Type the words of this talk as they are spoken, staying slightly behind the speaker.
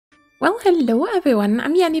Well, hello everyone,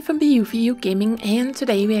 I'm Yeti from BU Gaming, and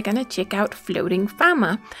today we are gonna check out Floating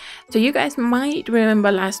Farmer. So you guys might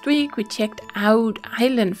remember last week we checked out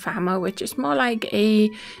Island Farmer, which is more like a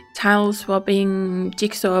tile swapping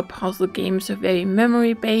jigsaw puzzle game, so very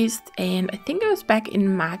memory based. And I think it was back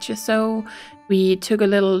in March or so we took a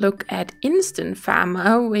little look at Instant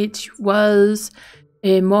Farmer, which was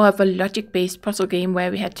more of a logic-based puzzle game where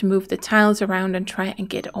we had to move the tiles around and try and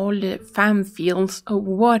get all the farm fields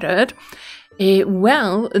watered.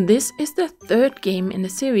 Well, this is the third game in the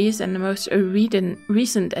series and the most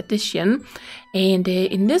recent addition. And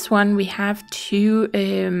in this one we have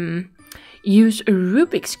to use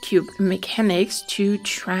Rubik's Cube mechanics to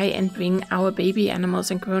try and bring our baby animals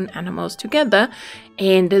and grown animals together.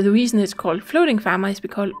 And the reason it's called Floating Farmer is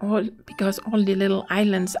because all the little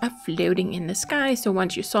islands are floating in the sky. So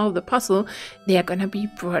once you solve the puzzle, they are gonna be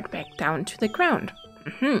brought back down to the ground.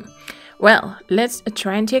 Well, let's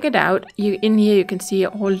try and check it out. In here you can see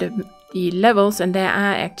all the levels, and there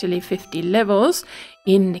are actually 50 levels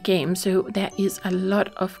in the game. So there is a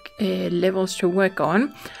lot of levels to work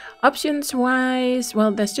on. Options wise,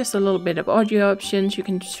 well, there's just a little bit of audio options. You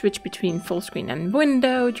can switch between full screen and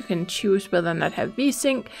window. You can choose whether or not have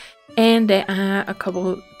VSync, and there are a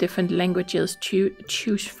couple different languages to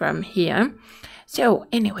choose from here. So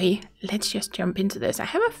anyway, let's just jump into this. I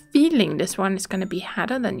have a feeling this one is going to be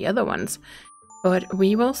harder than the other ones, but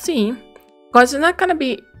we will see. Because it's not going to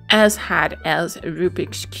be as hard as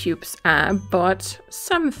Rubik's Cubes are, but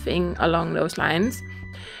something along those lines.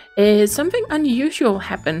 Something unusual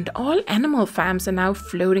happened. All animal farms are now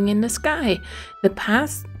floating in the sky. The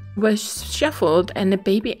path was shuffled and the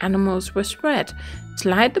baby animals were spread.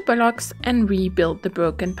 Slide the blocks and rebuild the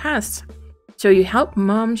broken paths. So you help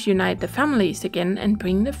moms unite the families again and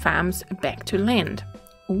bring the farms back to land.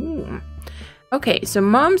 Ooh. Okay, so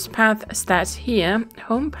mom's path starts here.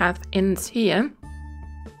 Home path ends here.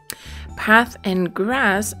 Path and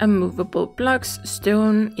grass are movable blocks.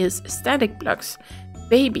 Stone is static blocks.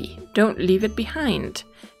 Baby, don't leave it behind.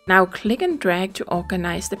 Now click and drag to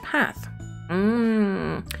organize the path.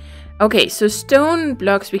 Okay, so stone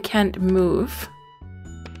blocks we can't move.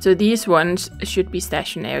 So these ones should be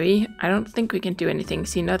stationary. I don't think we can do anything.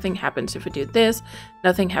 See, nothing happens if we do this.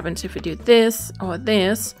 Nothing happens if we do this or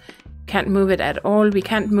this. Can't move it at all. We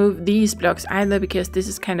can't move these blocks either because this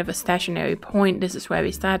is kind of a stationary point. This is where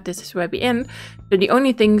we start, this is where we end. So the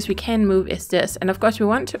only things we can move is this. And of course we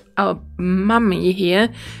want our mummy here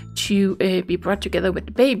to be brought together with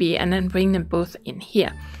the baby and then bring them both in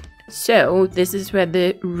here. So this is where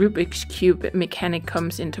the Rubik's Cube mechanic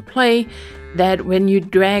comes into play. That when you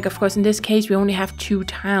drag, of course in this case we only have 2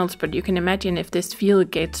 tiles, but you can imagine if this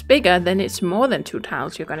field gets bigger, then it's more than 2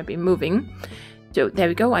 tiles you're going to be moving. So there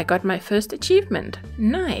we go, I got my first achievement.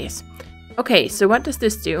 Nice. Okay, so what does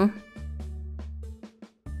this do?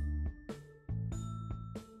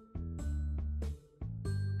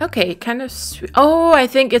 Okay, kind of... Oh, I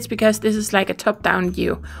think it's because this is like a top-down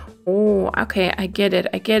view. Oh, okay, I get it.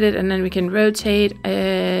 And then we can rotate.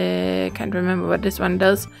 Can't remember what this one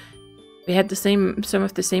does. We had some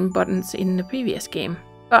of the same buttons in the previous game.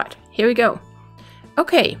 But here we go.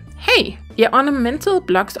 Okay, hey, the ornamental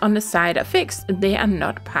blocks on the side are fixed. They are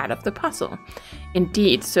not part of the puzzle.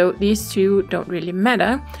 Indeed, so these 2 don't really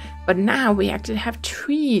matter. But now we actually have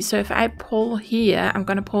trees. So if I pull here, I'm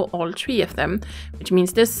going to pull all 3 of them. Which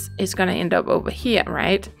means this is going to end up over here,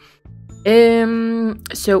 right?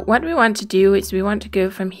 So what we want to do is we want to go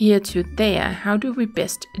from here to there. How do we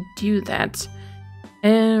best do that?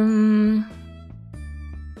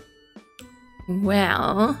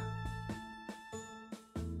 Well...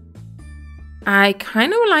 I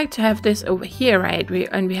kind of would like to have this over here, right? We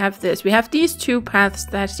have this. We have these 2 paths.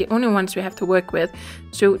 That's the only ones we have to work with.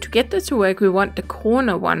 So to get this to work, we want the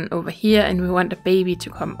corner one over here, and we want the baby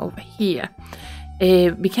to come over here.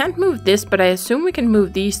 We can't move this, but I assume we can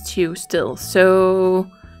move these 2 still. So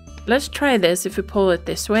let's try this. If we pull it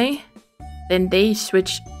this way, then they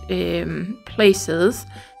switch places.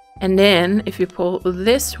 And then if you pull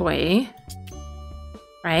this way...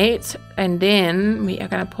 Right, and then we are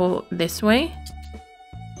gonna pull this way.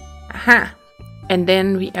 Aha! And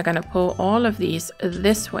then we are gonna pull all of these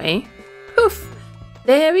this way. Poof!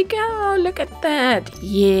 There we go! Look at that!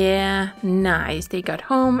 Yeah, nice. They got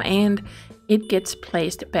home and it gets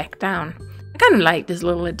placed back down. I kind of like this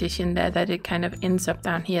little addition there that it kind of ends up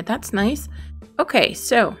down here. That's nice. Okay,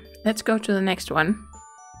 so let's go to the next one.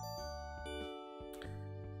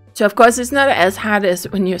 So of course it's not as hard as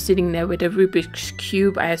when you're sitting there with a Rubik's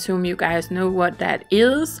Cube. I assume you guys know what that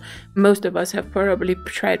is. Most of us have probably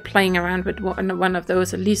tried playing around with one of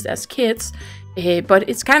those, at least as kids. But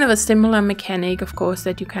it's kind of a similar mechanic, of course,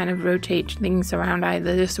 that you kind of rotate things around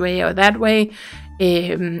either this way or that way.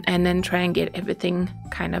 And then try and get everything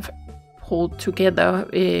kind of pulled together.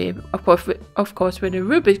 Of course, with a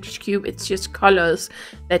Rubik's Cube, it's just colors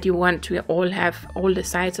that you want to all have. All the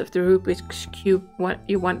sides of the Rubik's Cube,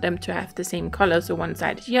 you want them to have the same color. So one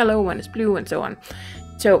side is yellow, one is blue, and so on.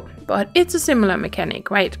 So, but it's a similar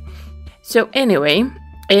mechanic, right? So anyway,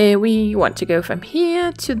 we want to go from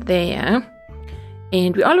here to there.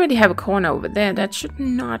 And we already have a corner over there. That should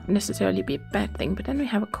not necessarily be a bad thing. But then we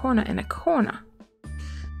have a corner and a corner.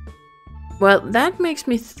 Well, that makes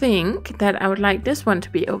me think that I would like this one to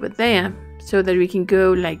be over there. So that we can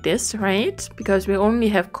go like this, right? Because we only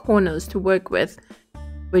have corners to work with.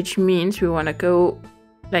 Which means we want to go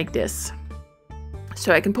like this.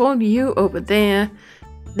 So I can pull you over there.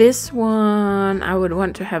 This one I would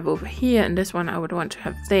want to have over here. And this one I would want to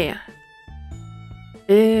have there.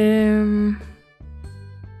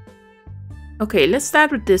 Okay, let's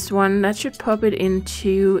start with this one. That should pop it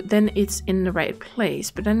into, then it's in the right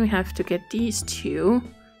place. But then we have to get these two.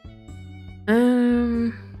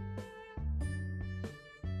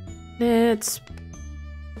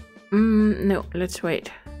 Let's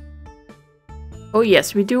wait. Oh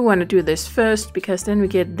yes, we do want to do this first, because then we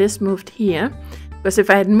get this moved here. Because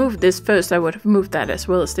if I had moved this first, I would have moved that as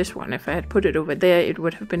well as this one. If I had put it over there, it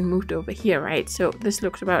would have been moved over here, right? So this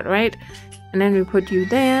looks about right. And then we put you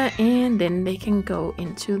there, and then they can go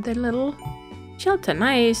into the little shelter.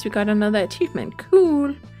 Nice, we got another achievement.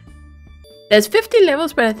 Cool. There's 50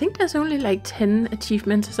 levels, but I think there's only like 10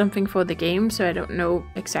 achievements or something for the game. So I don't know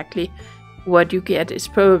exactly what you get. It's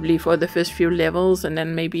probably for the first few levels, and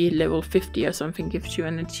then maybe level 50 or something gives you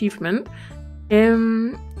an achievement.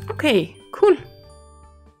 Okay, cool.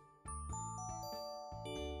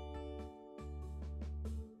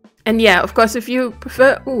 And yeah, of course, if you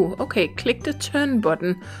prefer... click the turn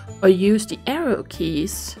button or use the arrow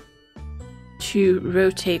keys to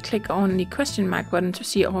rotate. Click on the question mark button to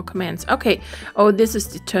see all commands. Okay, this is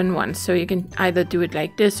the turn one. So you can either do it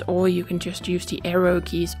like this, or you can just use the arrow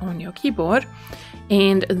keys on your keyboard.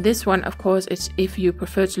 And this one, of course, is if you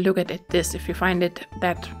prefer to look at it this, if you find it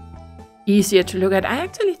that easier to look at. I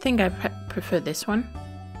actually think I prefer this one.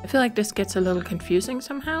 I feel like this gets a little confusing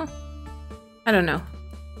somehow. I don't know.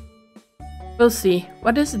 We'll see.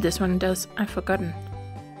 What is it this one does? I've forgotten.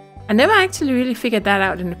 I never actually really figured that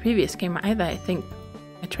out in the previous game either, I think.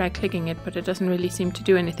 I tried clicking it, but it doesn't really seem to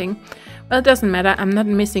do anything. Well, it doesn't matter. I'm not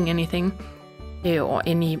missing anything. Or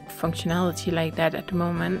any functionality like that at the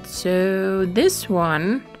moment. So this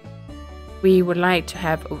one we would like to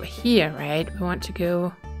have over here, right? We want to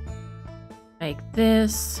go like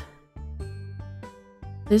this.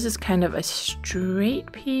 This is kind of a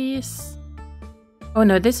straight piece. Oh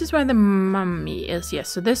no, this is where the mummy is. Yes,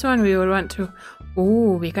 so this one we would want to...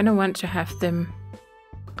 Oh, we're gonna want to have them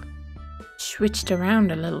switched around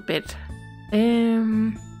a little bit.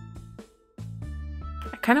 I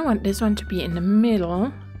kind of want this one to be in the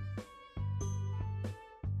middle.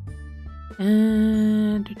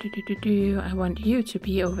 I want you to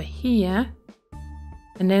be over here.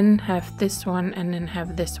 And then have this one, and then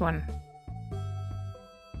have this one.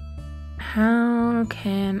 How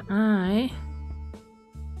can I...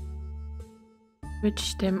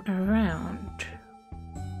 switch them around?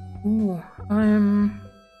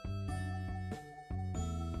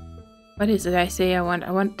 What is it I say I want?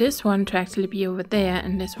 I want this one to actually be over there,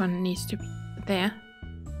 and this one needs to be there.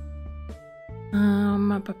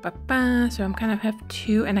 So I'm kind of have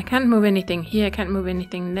two, and I can't move anything here, I can't move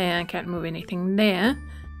anything there, I can't move anything there.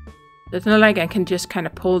 So it's not like I can just kind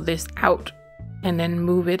of pull this out and then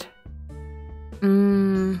move it.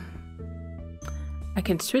 I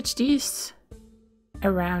can switch these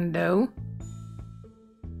around though.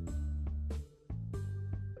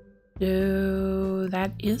 So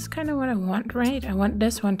that is kind of what I want, right? I want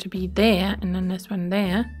this one to be there, and then this one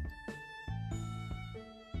there.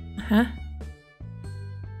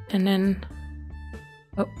 And then...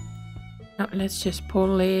 oh, no, let's just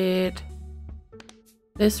pull it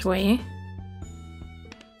this way.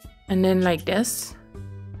 And then like this.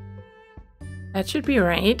 That should be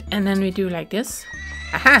right. And then we do like this.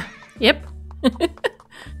 Aha! Yep.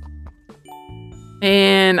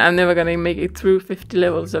 And I'm never gonna make it through 50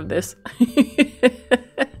 levels of this.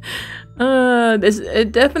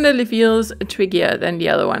 It definitely feels trickier than the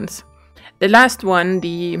other ones. The last one,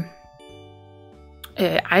 the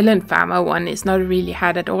Island Farmer one is not really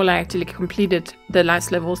hard at all. I actually completed the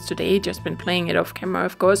last levels today, just been playing it off camera,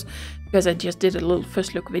 of course, because I just did a little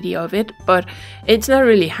first look video of it, but it's not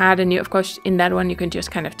really hard. And you, of course, in that one you can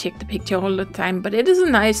just kind of check the picture all the time, but it is a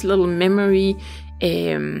nice little memory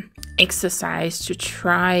exercise to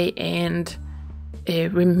try and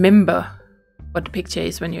remember what the picture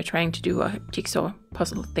is when you're trying to do a jigsaw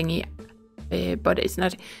puzzle thingy, but it's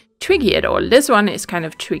not tricky at all. This one is kind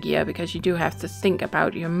of trickier because you do have to think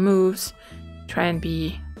about your moves, try and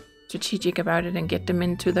be strategic about it and get them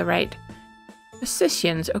into the right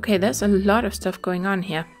positions. Okay, there's a lot of stuff going on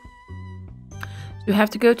here. So you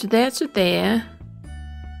have to go to there.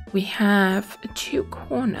 We have 2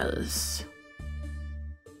 corners.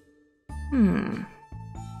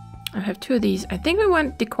 I have 2 of these. I think we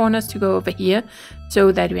want the corners to go over here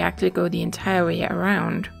so that we actually go the entire way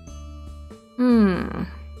around.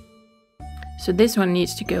 So this one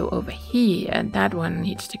needs to go over here, and that one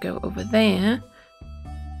needs to go over there.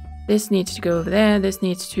 This needs to go over there. This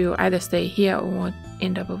needs to either stay here or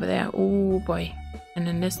end up over there. Oh boy. And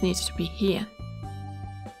then this needs to be here.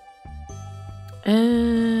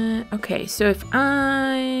 Okay, so if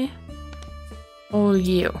I all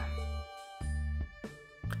you.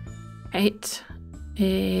 Right.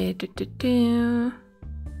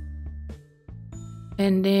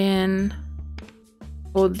 And then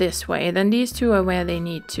pull this way. Then these 2 are where they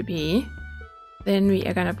need to be. Then we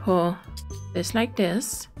are gonna pull this like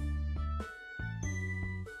this.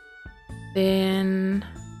 Then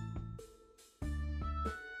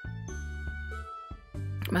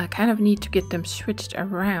I kind of need to get them switched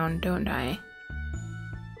around, don't I?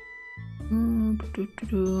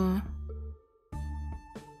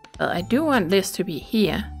 Well, I do want this to be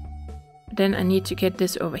here. But then I need to get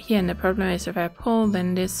this over here, and the problem is if I pull,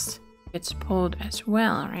 then this gets pulled as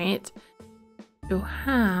well, right? So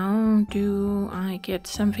how do I get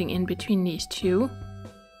something in between these 2?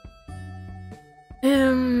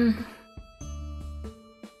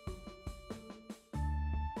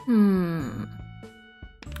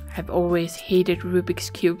 I've always hated Rubik's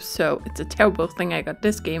cubes, so it's a terrible thing I got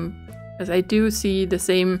this game, because I do see the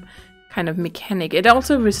same kind of mechanic. It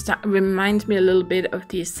also reminds me a little bit of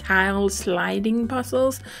these tile sliding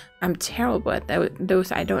puzzles. I'm terrible at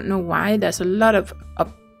those. I don't know why. There's a lot of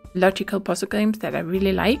logical puzzle games that I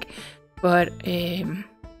really like, but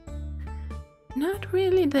not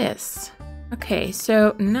really this. Okay,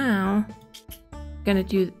 so now I'm gonna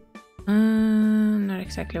do not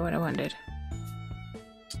exactly what I wanted.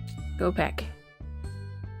 Go back.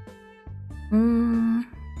 End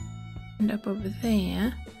up over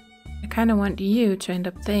there. I kind of want you to end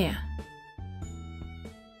up there.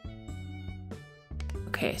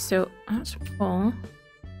 Okay, so let's pull.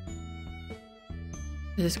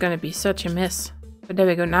 This is going to be such a mess. But there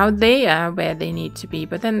we go. Now they are where they need to be.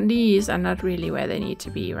 But then these are not really where they need to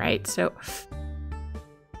be, right? So,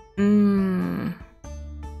 like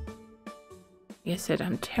I said,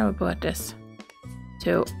 I'm terrible at this.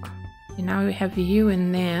 So, now we have you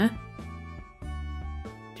in there.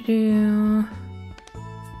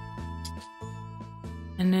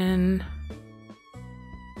 And then,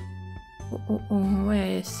 where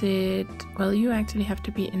is it? Well, you actually have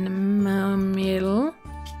to be in the middle.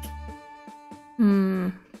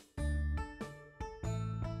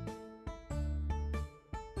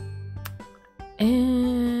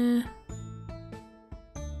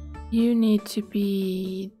 You need to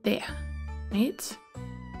be there, right?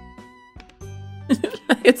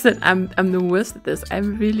 Like I said, I'm the worst at this.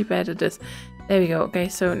 I'm really bad at this. There we go. Okay,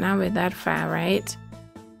 so now we're that far, right?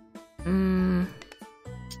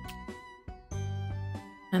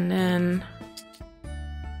 And then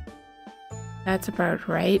that's about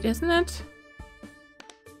right, isn't it?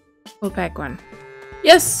 Pull back one.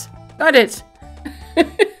 Yes! Got it!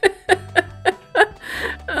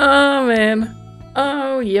 Oh man.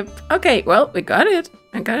 Oh yep. Okay, well, we got it.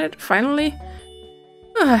 I got it finally.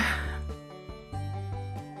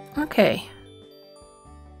 Okay.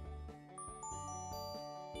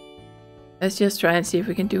 Let's just try and see if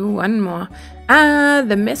we can do one more.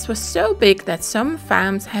 The mess was so big that some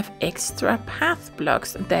farms have extra path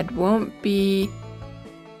blocks that won't be,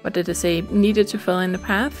 what did it say, needed to fill in the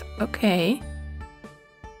path? Okay.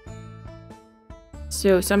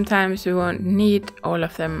 So sometimes we won't need all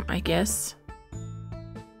of them, I guess.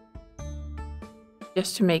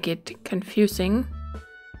 Just to make it confusing.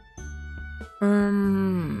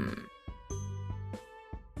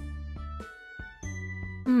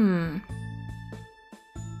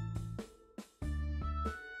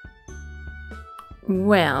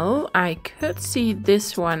 Well, I could see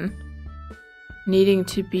this one needing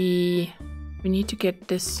to be... We need to get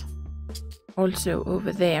this also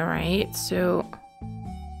over there, right? So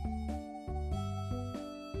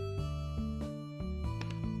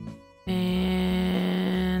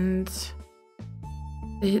and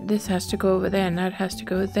this has to go over there, and that has to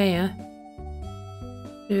go there.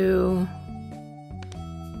 So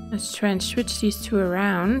let's try and switch these two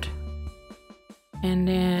around, and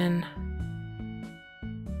then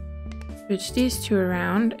switch these two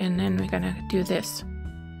around, and then we're gonna do this.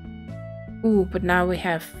 Ooh, but now we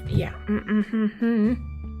have, yeah.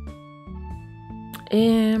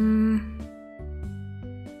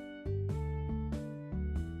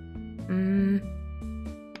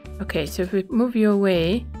 Okay, so if we move you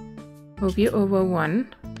away, move you over one,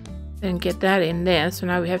 then get that in there. So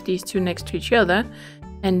now we have these two next to each other,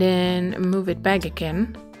 and then move it back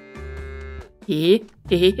again. Yeah,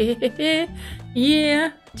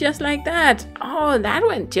 just like that. Oh, that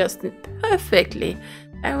went just perfectly.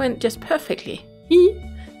 That went just perfectly.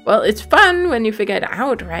 Well, it's fun when you figure it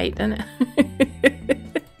out, right?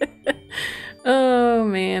 Oh,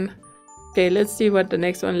 man. Okay, let's see what the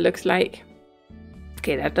next one looks like.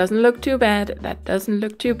 Okay, that doesn't look too bad. That doesn't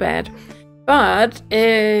look too bad. But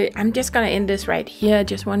I'm just gonna end this right here.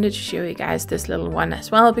 Just wanted to show you guys this little one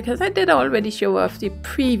as well, because I did already show off the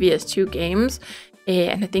previous two games.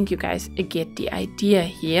 And I think you guys get the idea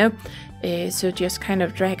here. So just kind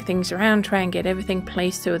of drag things around, try and get everything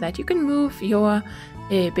placed so that you can move your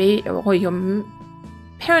baby or your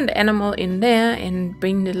parent animal in there and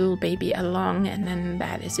bring the little baby along, and then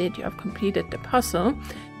that is it. You have completed the puzzle.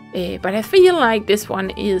 But I feel like this one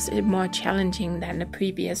is more challenging than the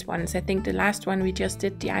previous ones. I think the last one we just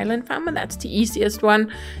did, the Island Farmer, that's the easiest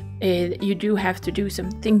one. You do have to do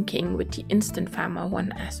some thinking with the Instant Farmer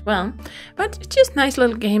one as well. But it's just nice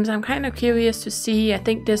little games. I'm kind of curious to see. I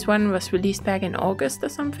think this one was released back in August or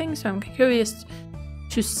something, so I'm curious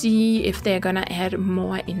to see if they're gonna add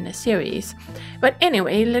more in the series. But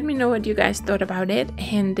anyway, let me know what you guys thought about it.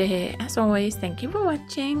 And as always, thank you for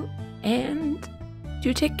watching, and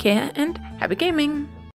do take care and happy gaming!